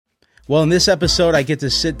Well, in this episode, I get to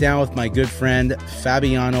sit down with my good friend,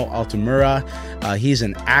 Fabiano Altamura. He's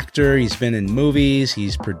an actor. He's been in movies.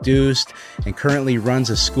 He's produced and currently runs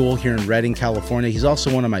a school here in Redding, California. He's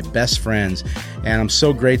also one of my best friends, and I'm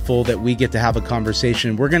so grateful that we get to have a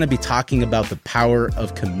conversation. We're going to be talking about the power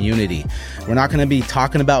of community. We're not going to be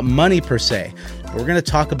talking about money per se. We're going to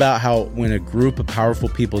talk about how when a group of powerful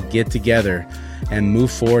people get together and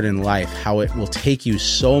move forward in life, how it will take you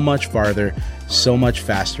so much farther, so much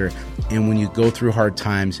faster. And when you go through hard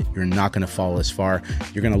times, you're not going to fall as far.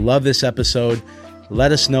 You're going to love this episode.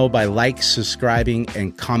 Let us know by subscribing,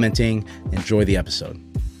 and commenting. Enjoy the episode.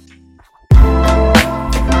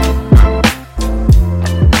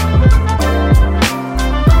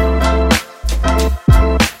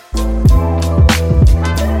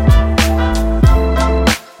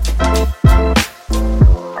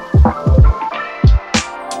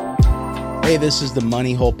 Hey, this is the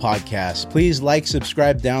Money Hole Podcast. Please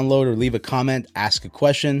subscribe, download, or leave a comment, ask a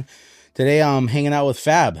question. Today I'm hanging out with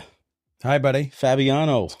Fab. Hi, buddy.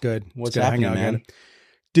 Fabiano. It's good. What's happening, man? Again.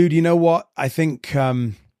 Dude, you know what? I think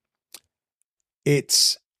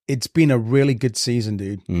it's been a really good season,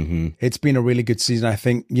 dude. Mm-hmm. It's been a really good season. I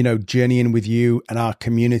think, journeying with you and our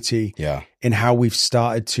community and how we've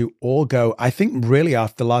started to all go, I think really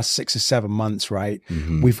after the last 6 or 7 months, right?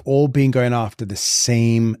 Mm-hmm. We've all been going after the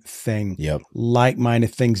same thing, Yep.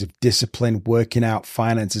 like-minded things of discipline, working out,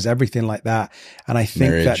 finances, everything like that. And I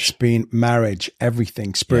think that's been marriage,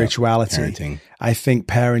 everything, spirituality. Parenting. I think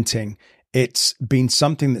parenting. It's been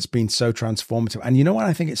something that's been so transformative. And you know what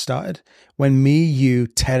I think it started? When me, you,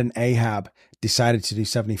 Ted, and Ahab decided to do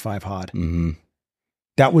 75 hard. Mm-hmm.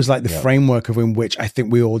 That was like the framework of in which I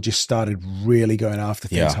think we all just started really going after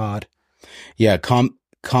things hard. Yeah,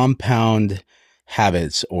 compound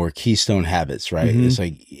habits or keystone habits, right? Mm-hmm. It's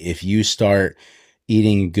like if you start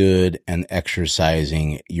eating good and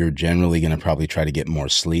exercising, you're generally going to probably try to get more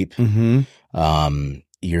sleep. Mm-hmm.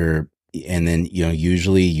 And then,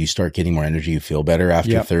 usually you start getting more energy. You feel better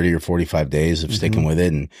after 30 or 45 days of sticking with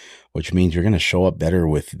it. And which means you're going to show up better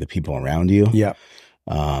with the people around you. Yeah.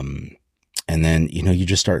 And then, you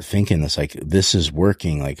just start thinking it's like, this is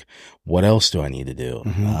working. Like, what else do I need to do?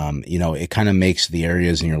 Mm-hmm. It kind of makes the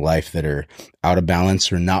areas in your life that are out of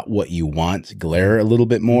balance or not what you want glare a little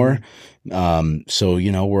bit more. Mm-hmm. So,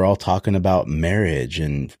 we're all talking about marriage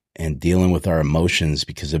and dealing with our emotions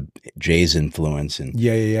because of Jay's influence and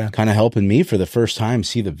kind of helping me for the first time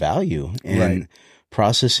see the value in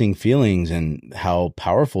processing feelings and how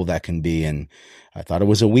powerful that can be. And I thought it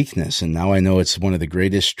was a weakness. And now I know it's one of the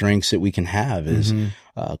greatest strengths that we can have is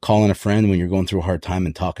calling a friend when you're going through a hard time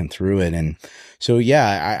and talking through it. And so,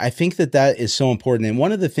 I think that is so important. And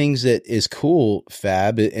one of the things that is cool,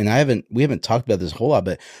 Fab, and we haven't talked about this a whole lot,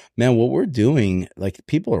 but man, what we're doing, like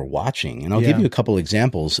people are watching, and I'll give you a couple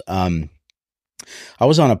examples. I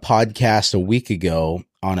was on a podcast a week ago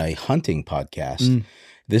on a hunting podcast.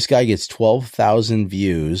 This guy gets 12,000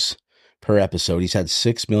 views per episode. He's had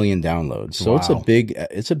 6 million downloads. So it's a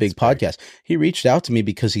big podcast. He reached out to me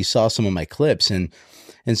because he saw some of my clips, and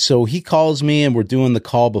so he calls me and we're doing the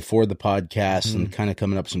call before the podcast and kind of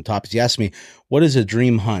coming up with some topics. He asked me, what is a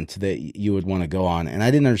dream hunt that you would want to go on? And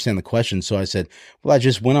I didn't understand the question. So I said, well, I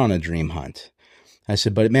just went on a dream hunt. I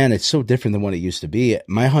said, but man, it's so different than what it used to be.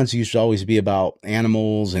 My hunts used to always be about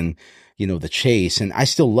animals and, the chase. And I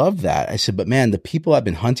still love that. I said, but man, the people I've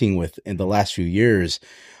been hunting with in the last few years,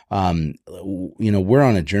 we're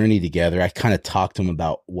on a journey together. I kind of talked to him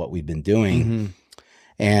about what we've been doing. Mm-hmm.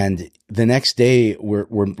 And the next day we're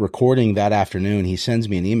recording that afternoon. He sends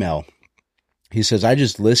me an email. He says, I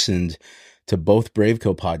just listened to both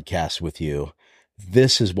Braveco podcasts with you.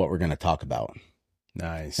 This is what we're going to talk about.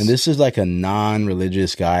 Nice. And this is like a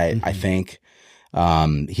non-religious guy, I think.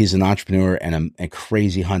 He's an entrepreneur and a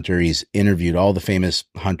crazy hunter. He's interviewed all the famous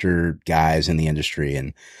hunter guys in the industry.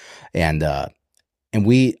 And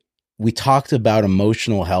we talked about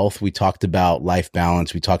emotional health. We talked about life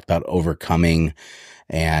balance. We talked about overcoming,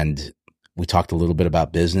 and we talked a little bit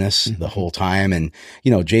about business the whole time. And,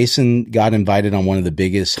 Jason got invited on one of the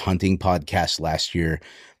biggest hunting podcasts last year,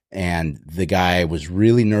 and the guy was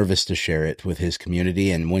really nervous to share it with his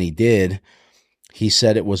community. And when he did, he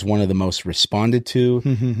said it was one of the most responded to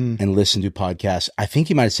and listened to podcasts. I think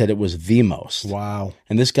he might have said it was the most. Wow.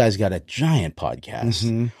 And this guy's got a giant podcast.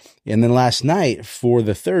 And then last night, for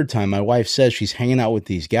the third time, my wife says she's hanging out with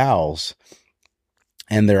these gals,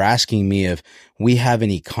 and they're asking me if we have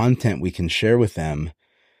any content we can share with them,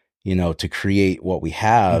 to create what we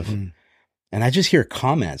have. And I just hear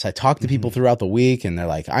comments. I talk to people throughout the week, and they're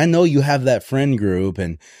like, I know you have that friend group.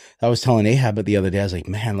 And I was telling Ahab the other day, I was like,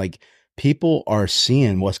 man, like people are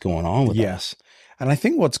seeing what's going on with us. And I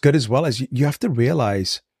think what's good as well is you have to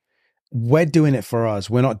realize we're doing it for us.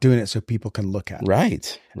 We're not doing it so people can look at.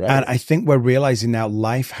 Right. And I think we're realizing now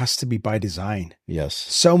life has to be by design. Yes.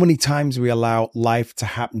 So many times we allow life to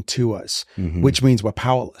happen to us, which means we're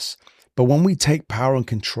powerless. But when we take power and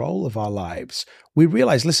control of our lives, we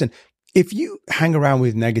realize, listen, if you hang around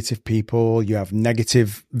with negative people, you have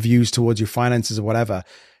negative views towards your finances or whatever,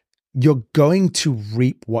 you're going to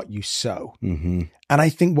reap what you sow. And I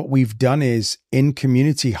think what we've done is in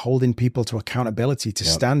community, holding people to accountability, to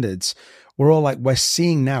standards. We're all like, we're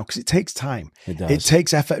seeing now, because it takes time. It does. It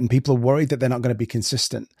takes effort, and people are worried that they're not going to be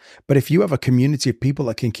consistent. But if you have a community of people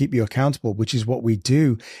that can keep you accountable, which is what we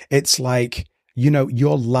do, it's like, you know,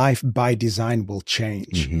 your life by design will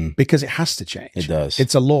change because it has to change. It does.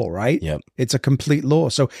 It's a law, right? Yep. It's a complete law.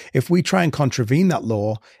 So if we try and contravene that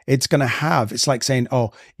law, it's going to have, it's like saying,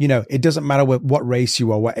 oh, you know, it doesn't matter what race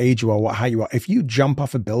you are, what age you are, what height you are. If you jump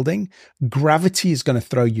off a building, gravity is going to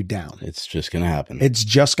throw you down. It's just going to happen. It's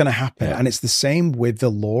just going to happen. Yeah. And it's the same with the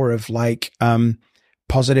law of like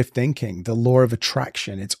positive thinking, the law of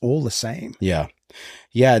attraction. It's all the same. Yeah.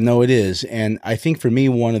 Yeah, no, it is. And I think for me,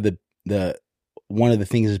 one of the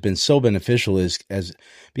things that's been so beneficial is as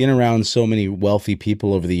being around so many wealthy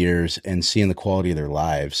people over the years and seeing the quality of their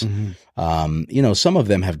lives. You know, some of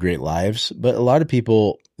them have great lives, but a lot of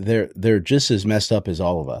people, they're just as messed up as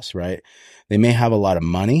all of us, right? They may have a lot of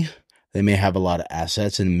money. They may have a lot of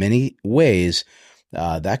assets. In many ways,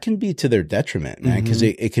 that can be to their detriment, man, because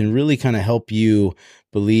it can really kind of help you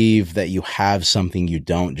believe that you have something you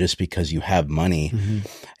don't just because you have money.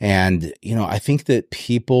 And, you know, I think that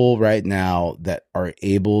people right now that are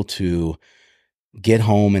able to get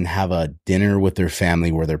home and have a dinner with their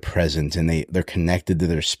family where they're present and they're connected to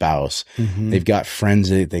their spouse, they've got friends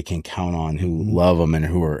that they can count on who love them and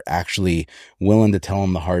who are actually willing to tell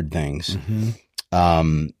them the hard things.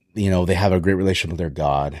 You know, they have a great relationship with their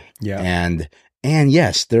God. Yeah. And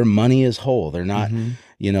yes, their money is whole. They're not,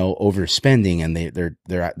 you know, overspending, and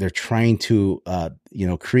they're trying to, you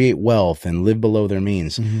know, create wealth and live below their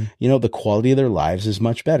means. You know, the quality of their lives is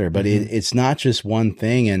much better, but it's not just one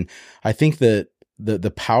thing. And I think that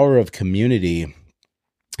the power of community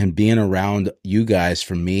and being around you guys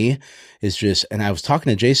for me is just, and I was talking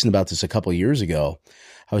to Jason about this a couple of years ago.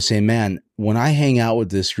 I was saying, man, when I hang out with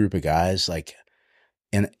this group of guys, like,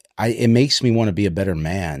 and it makes me want to be a better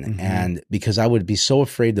man. And because I would be so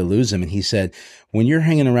afraid to lose him. And he said, when you're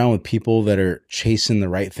hanging around with people that are chasing the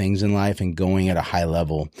right things in life and going at a high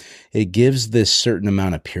level, it gives this certain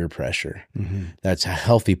amount of peer pressure. That's a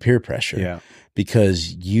healthy peer pressure. Yeah.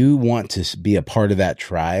 Because you want to be a part of that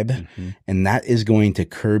tribe, and that is going to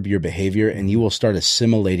curb your behavior, and you will start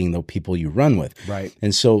assimilating the people you run with. Right.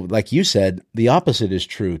 And so, like you said, the opposite is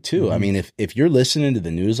true too. I mean, if you're listening to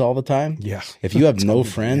the news all the time, if you have no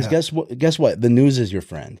friends, guess what? The news is your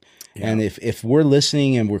friend. Yeah. And if we're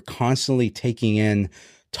listening and we're constantly taking in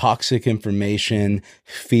toxic information,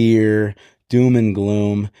 fear, doom and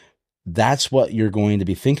gloom, that's what you're going to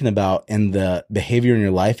be thinking about, and the behavior in your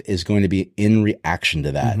life is going to be in reaction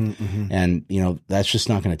to that. And, you know, that's just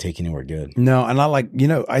not going to take you anywhere good. No. And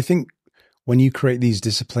I think when you create these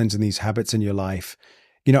disciplines and these habits in your life,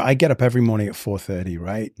 you know, I get up every morning at 4:30,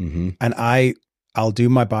 right? And I'll do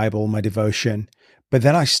my Bible, my devotion, but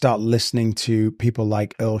then I start listening to people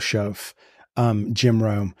like Earl Shoaff, Jim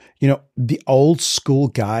Rome, you know, the old school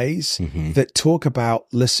guys that talk about,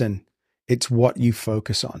 listen, it's what you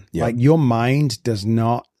focus on. Yep. Like your mind does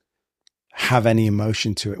not have any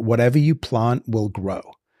emotion to it. Whatever you plant will grow.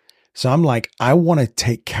 So I'm like, I want to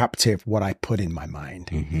take captive what I put in my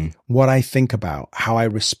mind, what I think about, how I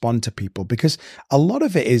respond to people, because a lot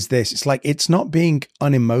of it is this. It's like, it's not being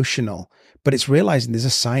unemotional, but it's realizing there's a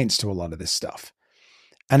science to a lot of this stuff.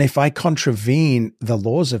 And if I contravene the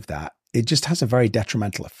laws of that, it just has a very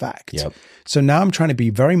detrimental effect. Yep. So now I'm trying to be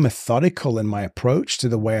very methodical in my approach to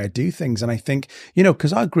the way I do things. And I think, you know,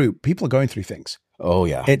 because our group, people are going through things. Oh,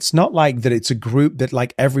 yeah. It's not like that it's a group that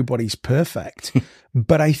like everybody's perfect.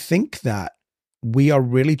 But I think that we are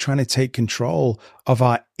really trying to take control of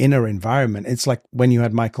our inner environment. It's like when you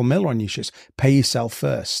had Michael Miller on your shows, pay yourself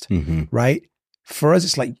first, right? For us,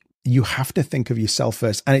 it's like you have to think of yourself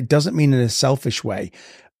first. And it doesn't mean in a selfish way.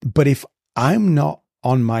 But if I'm not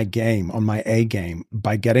on my game, on my A game,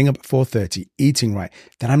 by getting up at 4:30, eating right,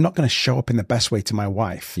 then I'm not going to show up in the best way to my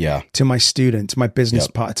wife, to my student, to my business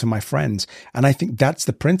partner, to my friends. And I think that's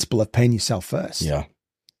the principle of paying yourself first. Yeah.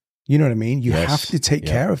 You know what I mean? You have to take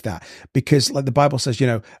care of that, because like the Bible says, you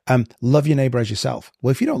know, love your neighbor as yourself. Well,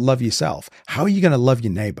 if you don't love yourself, how are you going to love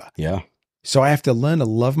your neighbor? Yeah. So I have to learn to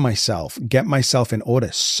love myself, get myself in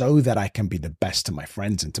order so that I can be the best to my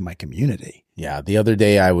friends and to my community. Yeah. The other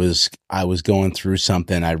day I was going through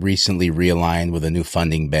something. I recently realigned with a new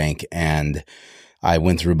funding bank, and I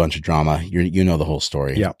went through a bunch of drama. You know the whole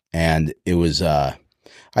story. Yeah. And it was, I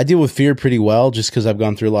deal with fear pretty well just because I've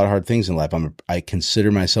gone through a lot of hard things in life. I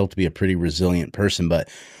consider myself to be a pretty resilient person, but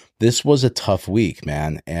this was a tough week,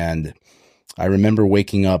 man. And I remember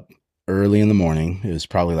waking up early in the morning. It was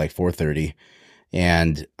probably like 4:30,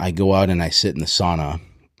 and I go out and I sit in the sauna,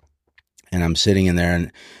 and I'm sitting in there,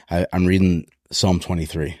 and I'm reading Psalm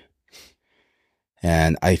 23,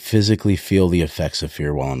 and I physically feel the effects of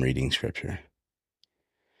fear while I'm reading scripture.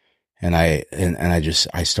 And I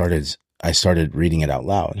started reading it out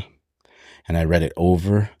loud, and I read it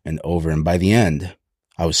over and over. And by the end,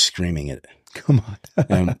 I was screaming it. Come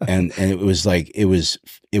on. and it was like, it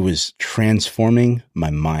was transforming my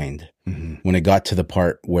mind. Mm-hmm. When it got to the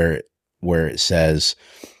part where it says,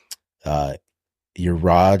 your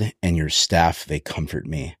rod and your staff, they comfort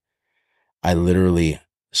me. I literally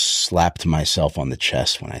slapped myself on the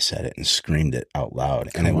chest when I said it and screamed it out loud.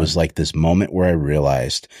 And it was like this moment where I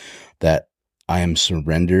realized that I am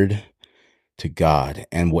surrendered to God,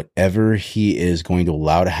 and whatever he is going to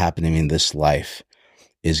allow to happen to me in this life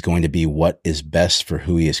is going to be what is best for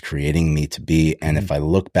who he is creating me to be. And if I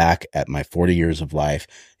look back at my 40 years of life,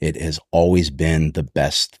 it has always been the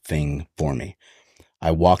best thing for me.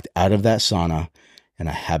 I walked out of that sauna and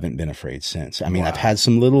I haven't been afraid since. I mean, I've had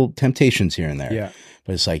some little temptations here and there,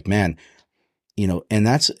 but it's like, man, and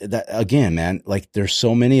that's that again, man, like there's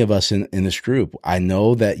so many of us in this group. I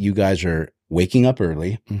know that you guys are waking up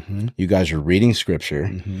early. Mm-hmm. You guys are reading scripture.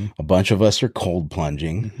 Mm-hmm. A bunch of us are cold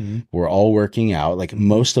plunging. Mm-hmm. We're all working out. Like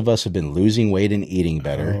most of us have been losing weight and eating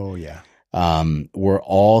better. Oh yeah. We're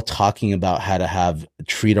all talking about how to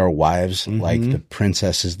treat our wives like the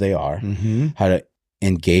princesses they are, how to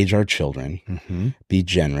engage our children, be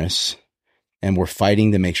generous. And we're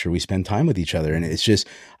fighting to make sure we spend time with each other. And it's just,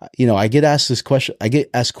 I get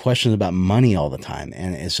asked questions about money all the time.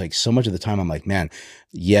 And it's like, so much of the time I'm like, man,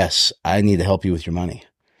 yes, I need to help you with your money.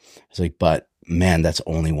 It's like, but man, that's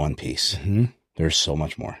only one piece. Mm-hmm. There's so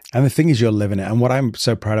much more. And the thing is, you're living it. And what I'm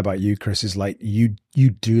so proud about you, Chris, is like, you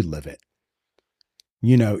do live it.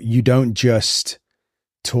 You don't just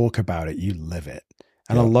talk about it, you live it.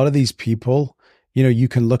 And a lot of these people, you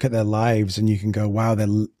can look at their lives and you can go, wow,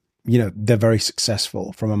 they're very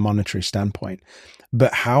successful from a monetary standpoint.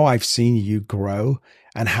 But how I've seen you grow,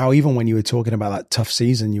 and how even when you were talking about that tough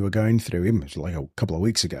season you were going through, even like a couple of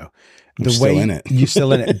weeks ago, you're still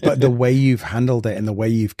in it, but the way you've handled it and the way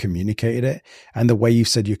you've communicated it and the way you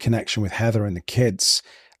said your connection with Heather and the kids,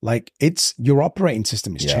 like your operating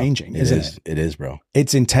system is changing, isn't it? It is, bro.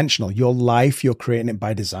 It's intentional. Your life, you're creating it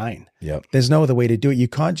by design. Yep. There's no other way to do it. You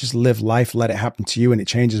can't just live life, let it happen to you, and it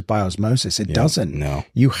changes by osmosis. It doesn't. No.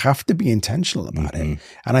 You have to be intentional about it.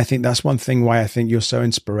 And I think that's one thing why I think you're so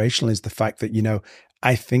inspirational, is the fact that,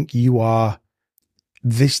 I think you are,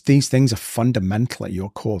 these things are fundamental at your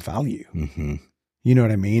core value. Mm-hmm. You know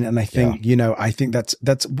what I mean? And I think, I think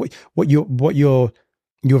that's what your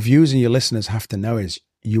viewers and your listeners have to know is,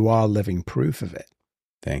 you are living proof of it.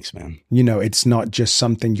 Thanks, man. It's not just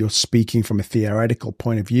something you're speaking from a theoretical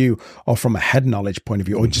point of view or from a head knowledge point of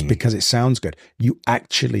view, or just because it sounds good. You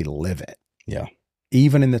actually live it. Yeah.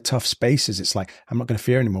 Even in the tough spaces, it's like, I'm not going to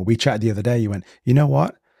fear anymore. We chatted the other day. You went, you know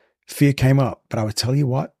what? Fear came up, but I would tell you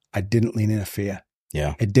what, I didn't lean into fear.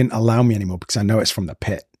 Yeah. It didn't allow me anymore because I know it's from the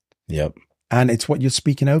pit. Yep. And it's what you're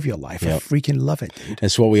speaking over your life. Yep. I freaking love it, dude.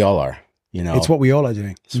 It's what we all are. It's what we all are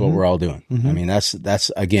doing. It's what we're all doing. Mm-hmm. I mean,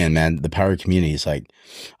 that's again, man, the power community is like,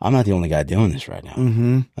 I'm not the only guy doing this right now.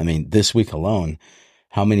 Mm-hmm. I mean, this week alone,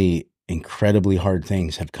 how many incredibly hard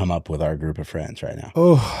things have come up with our group of friends right now?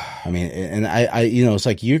 Oh, I mean, and I it's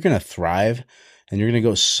like, you're going to thrive and you're going to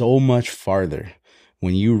go so much farther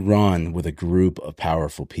when you run with a group of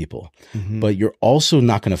powerful people, but you're also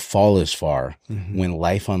not going to fall as far when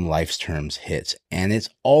life on life's terms hits. And it's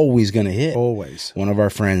always going to hit. Always. One of our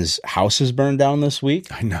friends' houses burned down this week.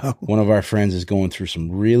 I know. One of our friends is going through some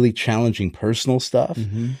really challenging personal stuff.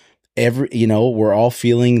 We're all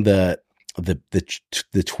feeling the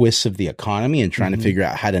twists of the economy and trying to figure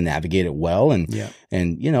out how to navigate it well. And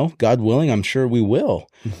God willing, I'm sure we will.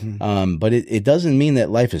 But it doesn't mean that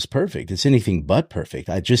life is perfect. It's anything but perfect.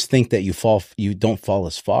 I just think that you don't fall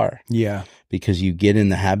as far. Yeah. Because you get in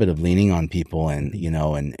the habit of leaning on people and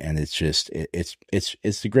it's just,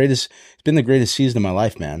 it's the greatest, it's been the greatest season of my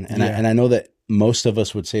life, man. And I know that most of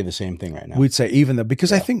us would say the same thing right now. We'd say even though,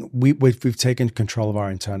 because I think we've taken control of our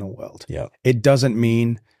internal world. Yeah. It doesn't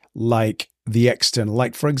mean like the external.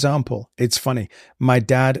 Like, for example, it's funny. My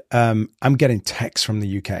dad, I'm getting texts from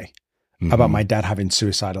the UK about my dad having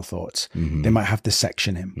suicidal thoughts. They might have to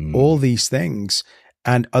section him, all these things,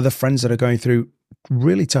 and other friends that are going through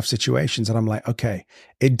really tough situations. And I'm like, okay,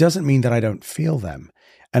 it doesn't mean that I don't feel them.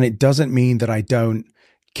 And it doesn't mean that I don't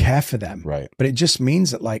care for them. Right. But it just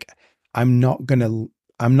means that, like, I'm not going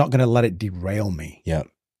to let it derail me. Yeah.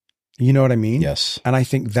 You know what I mean? Yes. And I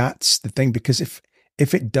think that's the thing, because if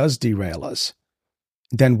it does derail us,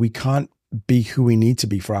 then we can't be who we need to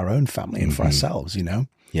be for our own family and for ourselves, you know?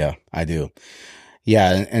 Yeah, I do.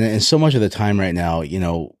 Yeah. And so much of the time right now, you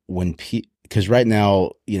know, because right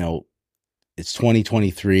now, you know, it's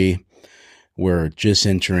 2023. We're just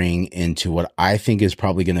entering into what I think is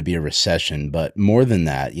probably going to be a recession. But more than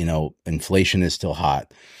that, you know, inflation is still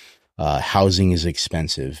hot. Housing is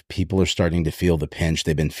expensive. People are starting to feel the pinch.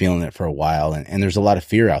 They've been feeling it for a while. And there's a lot of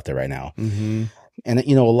fear out there right now. And,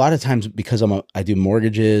 you know, a lot of times, because I do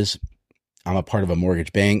mortgages, I'm a part of a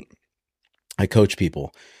mortgage bank, I coach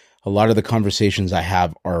people. A lot of the conversations I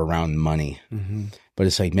have are around money. But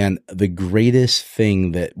it's like, man, the greatest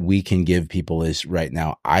thing that we can give people is right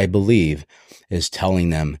now, I believe, is telling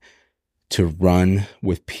them to run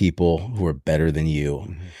with people who are better than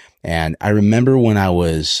you. And I remember when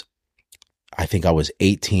I think I was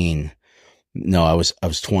 18. No, I was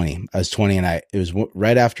 20. I was 20, and it was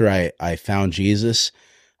right after I found Jesus.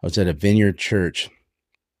 I was at a Vineyard church,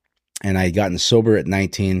 and I had gotten sober at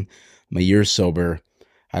 19. I'm a year sober.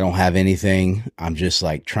 I don't have anything. I'm just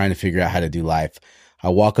like trying to figure out how to do life. I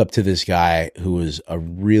walk up to this guy who was a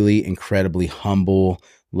really incredibly humble,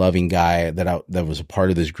 loving guy that was a part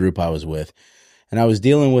of this group I was with. And I was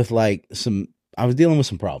dealing with some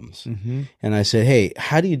problems. And I said, "Hey,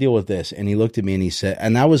 how do you deal with this?" And he looked at me and he said,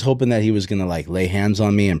 and I was hoping that he was going to like lay hands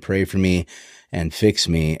on me and pray for me and fix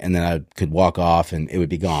me. And then I could walk off and it would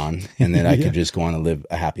be gone. And then I could just go on and live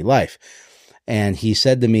a happy life. And he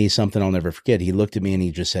said to me something I'll never forget. He looked at me and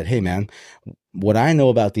he just said, "Hey man, what I know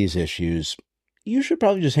about these issues, you should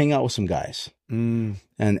probably just hang out with some guys." And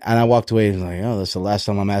I walked away and was like, "Oh, that's the last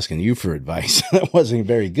time I'm asking you for advice." That wasn't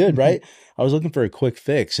very good, right? I was looking for a quick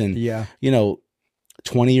fix. And, you know,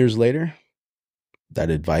 20 years later, that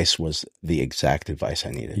advice was the exact advice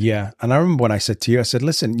I needed. Yeah. And I remember when I said to you, I said,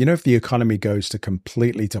 listen, you know, if the economy goes to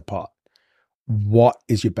completely to pot, what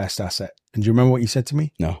is your best asset? And do you remember what you said to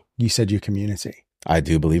me? No. You said your community. I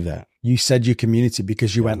do believe that. You said your community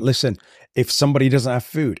because you went, listen, if somebody doesn't have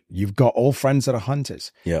food, you've got all friends that are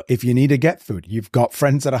hunters. Yeah. If you need to get food, you've got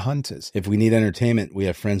friends that are hunters. If we need entertainment, we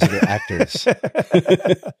have friends that are actors.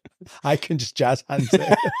 I can just jazz hands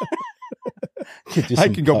it. I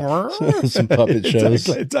can go some puppet shows.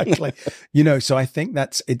 Exactly. You know, so I think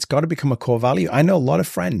it's got to become a core value. I know a lot of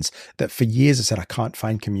friends that for years have said, I can't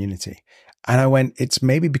find community. And I went, it's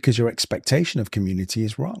maybe because your expectation of community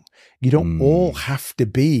is wrong. You don't all have to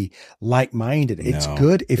be like-minded. It's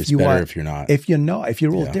good if you are. If you're not. If you're not, if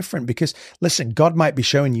you're all different. Because listen, God might be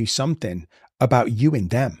showing you something about you in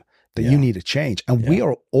them that you need to change. And we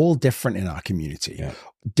are all different in our community. Yeah.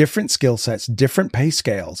 Different skill sets, different pay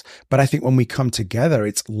scales. But I think when we come together,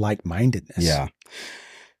 it's like-mindedness. Yeah.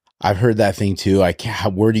 I've heard that thing too.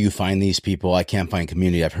 Where do you find these people? I can't find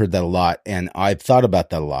community. I've heard that a lot. And I've thought about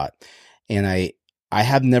that a lot. And I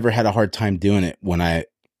have never had a hard time doing it when I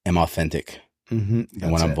am authentic and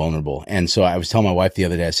when I'm vulnerable. And so I was telling my wife the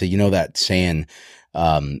other day, I said, you know that saying,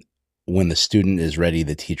 when the student is ready,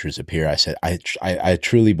 the teachers appear. I said, I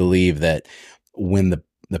truly believe that when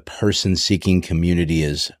the person seeking community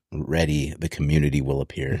is ready, the community will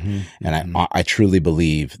appear. And I truly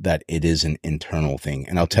believe that it is an internal thing.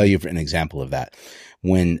 And I'll tell you for an example of that.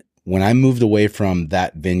 When I moved away from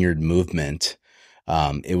that Vineyard movement,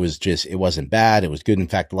 it wasn't bad. It was good. In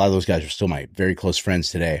fact, a lot of those guys are still my very close friends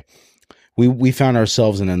today. We found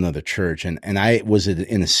ourselves in another church, and I was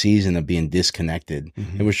in a season of being disconnected.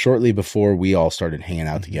 It was shortly before we all started hanging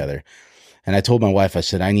out together. And I told my wife, I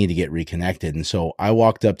said, I need to get reconnected. And so I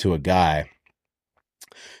walked up to a guy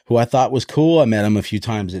who I thought was cool. I met him a few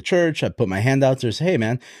times at church. I put my hand out there and said, "Hey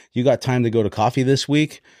man, you got time to go to coffee this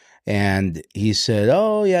week?" And he said,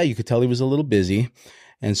 "Oh yeah." You could tell he was a little busy.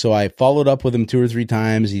 And so I followed up with him 2 or 3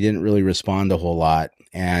 times. He didn't really respond a whole lot.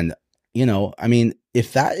 And, you know, I mean,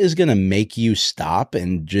 if that is going to make you stop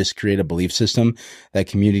and just create a belief system that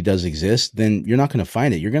community does exist, then you're not going to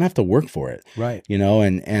find it. You're going to have to work for it. Right. You know,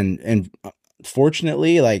 and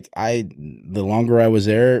fortunately, like the longer I was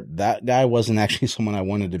there, that guy wasn't actually someone I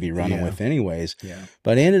wanted to be running with anyways. Yeah.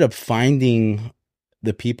 But I ended up finding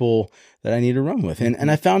the people that I need to run with. And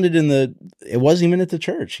I found it it wasn't even at the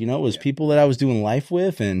church, you know, it was people that I was doing life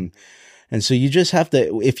with. And And so you just have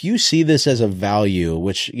to, if you see this as a value,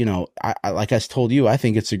 which, you know, I like I told you, I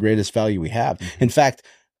think it's the greatest value we have. In fact,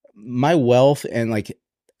 my wealth and like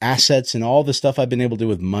assets and all the stuff I've been able to do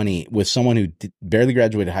with money with someone who barely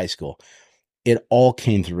graduated high school, it all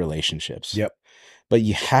came through relationships. Yep. But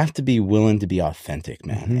you have to be willing to be authentic,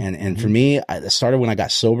 man. And for me, I started when I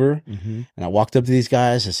got sober, and I walked up to these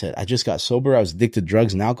guys. I said, I just got sober. I was addicted to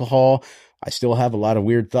drugs and alcohol. I still have a lot of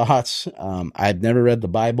weird thoughts. I've never read the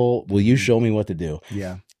Bible. Will you show me what to do?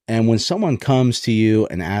 Yeah. And when someone comes to you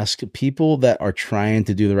and asks, people that are trying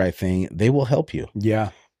to do the right thing, they will help you.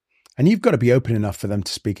 Yeah. And you've got to be open enough for them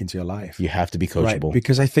to speak into your life. You have to be coachable. Right?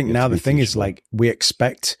 Because I think now the thing is, like, we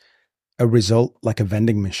expect a result like a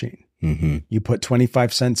vending machine. You put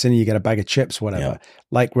 25 cents in, you get a bag of chips, whatever. Yeah.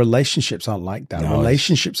 Like, relationships aren't like that. No,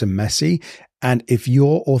 relationships are messy. And if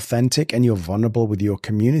you're authentic and you're vulnerable with your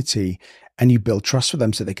community and you build trust with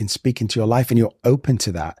them so they can speak into your life and you're open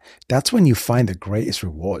to that, that's when you find the greatest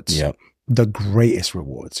rewards. Yep. The greatest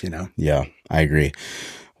rewards, you know? Yeah, I agree.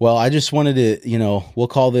 Well, I just wanted to, you know, we'll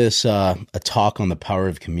call this a talk on the power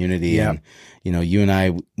of community. Yeah. And, you know, you and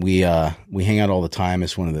I, we hang out all the time.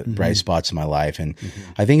 It's one of the bright spots in my life. And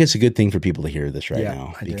I think it's a good thing for people to hear this right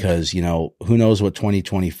now because, you know, who knows what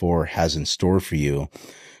 2024 has in store for you.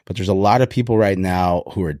 But there's a lot of people right now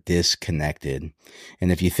who are disconnected.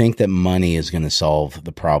 And if you think that money is going to solve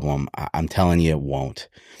the problem, I'm telling you it won't.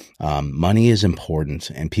 Money is important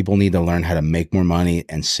and people need to learn how to make more money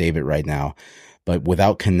and save it right now. But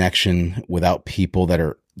without connection, without people that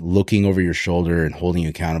are looking over your shoulder and holding you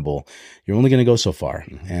accountable, you're only going to go so far.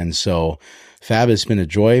 And so, Fab, it's been a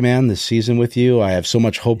joy, man, this season with you. I have so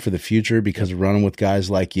much hope for the future because of running with guys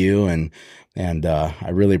like you. And I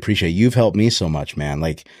really appreciate it. You've helped me so much, man.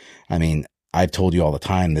 Like, I mean, I've told you all the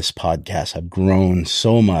time, this podcast, I've grown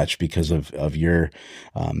so much because of your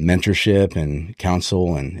mentorship and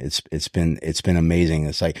counsel. And it's been amazing.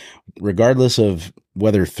 It's like, regardless of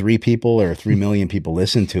whether 3 people or 3 million people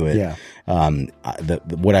listen to it,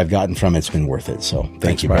 what I've gotten from it's been worth it. So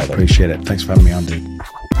thanks you, brother. I appreciate it. Thanks for having me on, dude.